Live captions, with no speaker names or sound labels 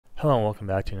Hello and welcome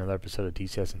back to another episode of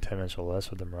DCS in 10 minutes or less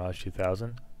with the Mirage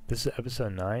 2000. This is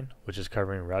episode 9, which is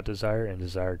covering route desire and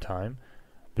desired time.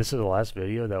 This is the last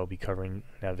video that will be covering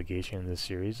navigation in this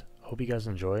series. Hope you guys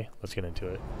enjoy. Let's get into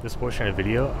it. This portion of the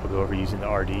video, I'll go over using the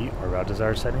RD or route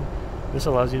desire setting. This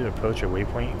allows you to approach a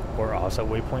waypoint or offset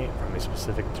waypoint from a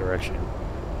specific direction.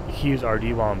 You can use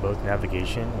RD while in both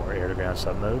navigation or air-to-ground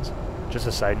submodes. Just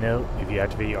a side note, if you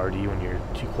activate RD when you're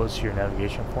too close to your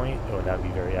navigation point, it will not be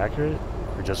very accurate,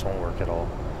 or just won't work at all.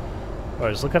 Alright,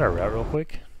 let's look at our route real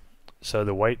quick. So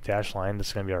the white dashed line, this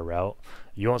is going to be our route.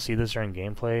 You won't see this during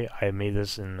gameplay. I made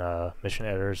this in Mission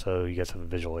Editor so you guys have a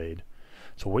visual aid.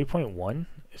 So waypoint 1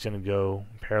 is going to go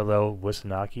parallel with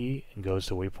Sanaki and goes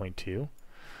to waypoint 2.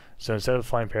 So instead of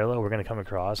flying parallel, we're going to come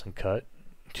across and cut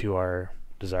to our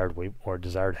desired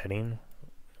desired heading,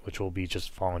 which will be just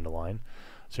following the line.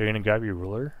 So you're going to grab your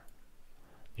ruler,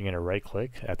 you're going to right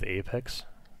click at the apex,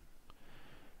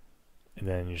 and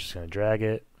then you're just going to drag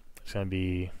it. It's going to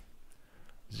be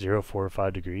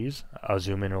 0.45 degrees. I'll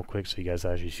zoom in real quick so you guys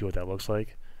actually see what that looks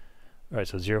like. Alright,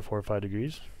 so 0.45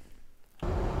 degrees.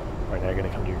 Alright, now you're going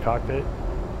to come to your cockpit.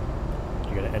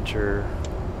 You're going to enter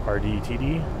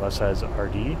RD&TD, left side is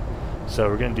RD. So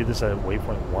we're going to do this at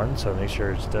waypoint 1, so make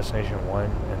sure it's destination 1,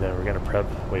 and then we're going to prep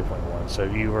waypoint 1. So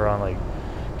if you were on like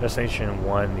destination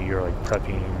 1, you're like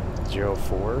prepping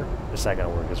 0.4, it's not going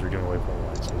to work because we're doing waypoint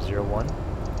 1. So 0.1.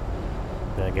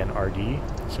 Then again RD,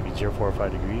 it's going to be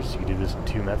 0.45 degrees. You can do this in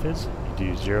two methods.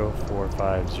 You do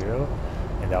 0.450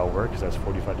 and that will work because that's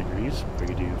 45 degrees. Or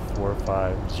you can do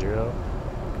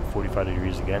 450, 45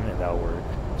 degrees again, and that will work.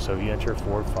 So if you enter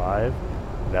 4.5,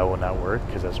 that will not work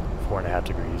because that's 4.5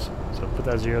 degrees. So put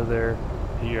that 0 there,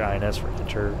 hit your INS for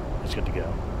enter, it's good to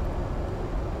go.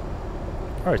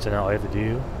 Alright, so now all you have to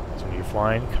do is when you're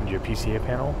flying, come to your PCA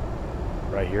panel,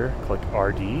 right here, click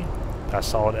RD. That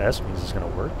solid S means it's going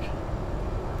to work.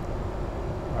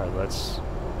 Alright, let's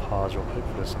pause real quick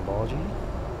for the symbology.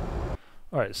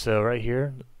 Alright, so right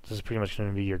here, this is pretty much going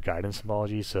to be your guidance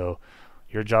symbology. So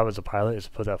your job as a pilot is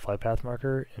to put that flight path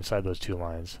marker inside those two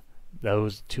lines.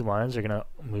 Those two lines are going to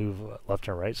move left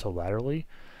and right, so laterally.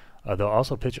 They'll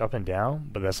also pitch up and down,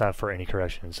 but that's not for any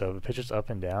correction. So if it pitches up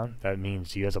and down, that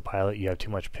means you as a pilot, you have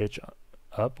too much pitch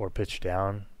up or pitch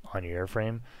down on your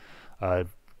airframe.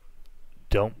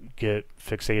 Don't get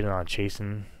fixated on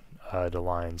chasing the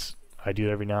lines. I do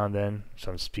it every now and then,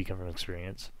 so I'm speaking from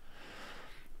experience.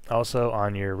 Also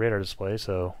on your radar display,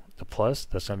 so the plus,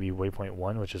 that's going to be waypoint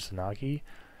 1, which is Sanaki.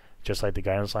 Just like the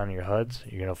guidance line on your HUDs,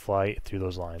 you're going to fly through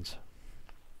those lines.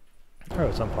 Alright,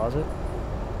 let's unpause it.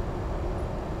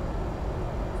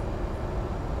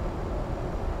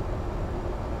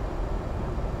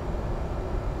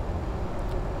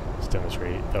 Let's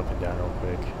demonstrate up and down real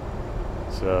quick.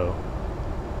 So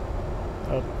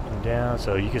up and down,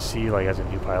 so you can see, like, as a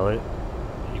new pilot,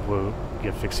 you will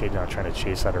get fixated on trying to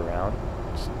chase that around.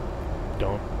 Just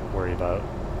don't worry about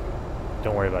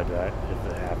that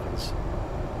if it happens.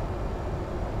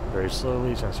 Very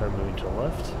slowly, it's going to start moving to the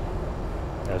left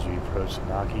as we approach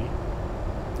Sanaki.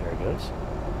 There it goes.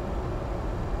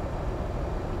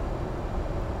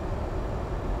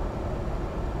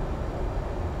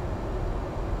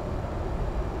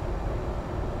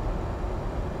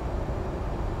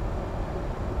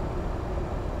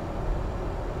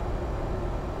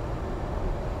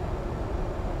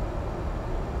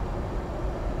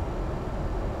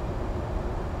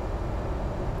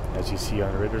 As you see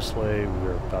on the radar display,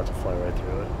 we're about to fly right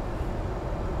through it.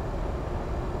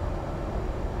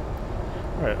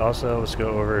 Alright, also let's go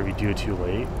over if you do it too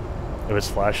late. If it's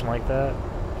flashing like that,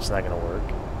 it's not going to work.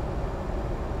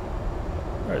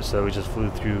 Alright, so we just flew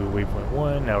through waypoint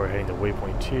 1, now we're heading to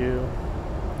waypoint 2.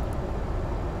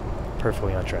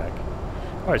 Perfectly on track.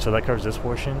 Alright, so that covers this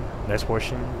portion. Next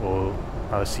portion,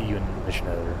 I'll see you in Mission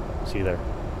Editor. See you there.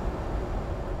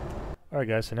 Alright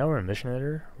guys, so now we're in Mission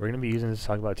Editor. We're going to be using this to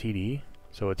talk about TD.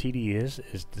 So what TD is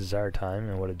desired time,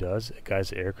 and what it does, it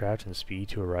guides the aircraft and speed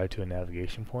to arrive to a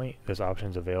navigation point. There's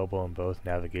options available in both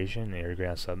navigation and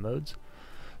air-to-ground submodes.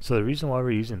 So the reason why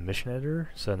we're using Mission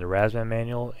Editor, so in the Razman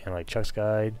manual and like Chuck's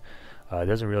guide, it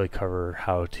doesn't really cover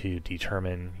how to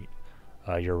determine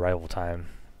your arrival time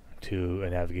to a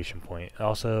navigation point.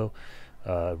 Also,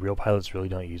 real pilots really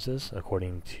don't use this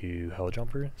according to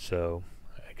Helljumper, so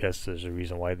I guess there's a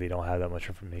reason why they don't have that much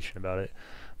information about it,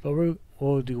 but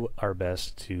we'll do our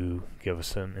best to give us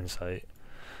some insight.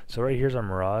 So right here's our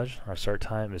Mirage. Our start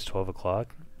time is 12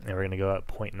 o'clock, and we're going to go at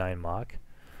 0.9 Mach.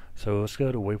 So let's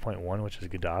go to waypoint 1, which is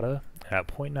Gadada. At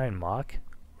 0.9 Mach,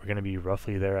 we're going to be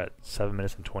roughly there at 7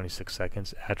 minutes and 26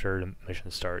 seconds after the mission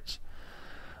starts.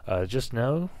 Just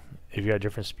know, if you're at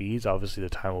different speeds, obviously the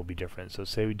time will be different. So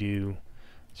say we do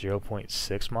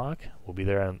 0.6 Mach, we'll be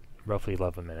there in roughly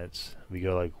 11 minutes. We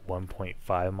go like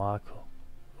 1.5 Mach,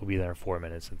 we'll be there in 4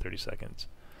 minutes and 30 seconds.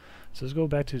 So let's go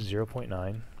back to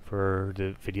 0.9 for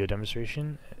the video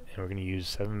demonstration, and we're going to use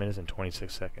 7 minutes and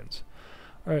 26 seconds.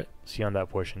 Alright, see you on that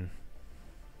portion.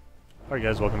 Alright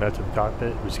guys, welcome back to the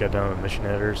cockpit. We just got done with mission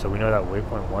editor, so we know that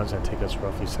waypoint 1 is going to take us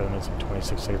roughly 7 minutes and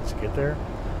 26 seconds to get there.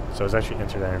 So let's actually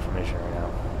enter that information right now.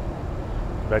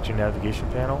 Go back to your navigation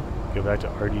panel, go back to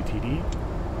RD&TD,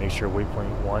 make sure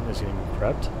waypoint 1 is going to be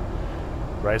prepped.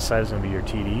 Right side is going to be your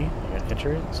TD, you're going to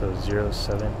enter it, so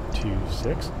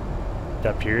 0726.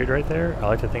 That period right there, I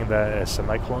like to think of that as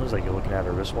semicolons, like you're looking at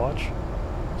a wristwatch.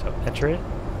 So enter it.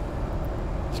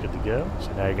 It's good to go.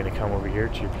 So now you're going to come over here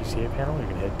to your PCA panel. You're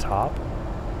going to hit top.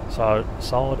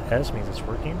 Solid S means it's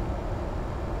working.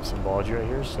 Symbology right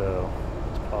here. So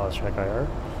let's pause track IR.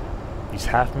 These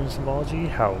half moon symbology,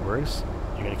 how it works.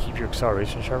 You're going to keep your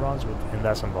acceleration chevrons within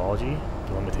that symbology,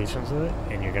 the limitations of it,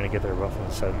 and you're going to get there roughly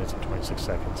in 7 minutes and 26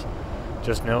 seconds.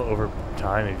 Just know over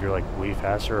time, if you're like way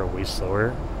faster or way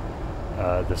slower,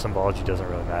 the symbology doesn't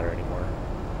really matter anymore.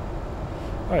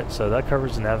 Alright, so that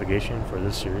covers the navigation for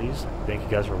this series. Thank you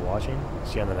guys for watching.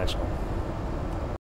 See you on the next one.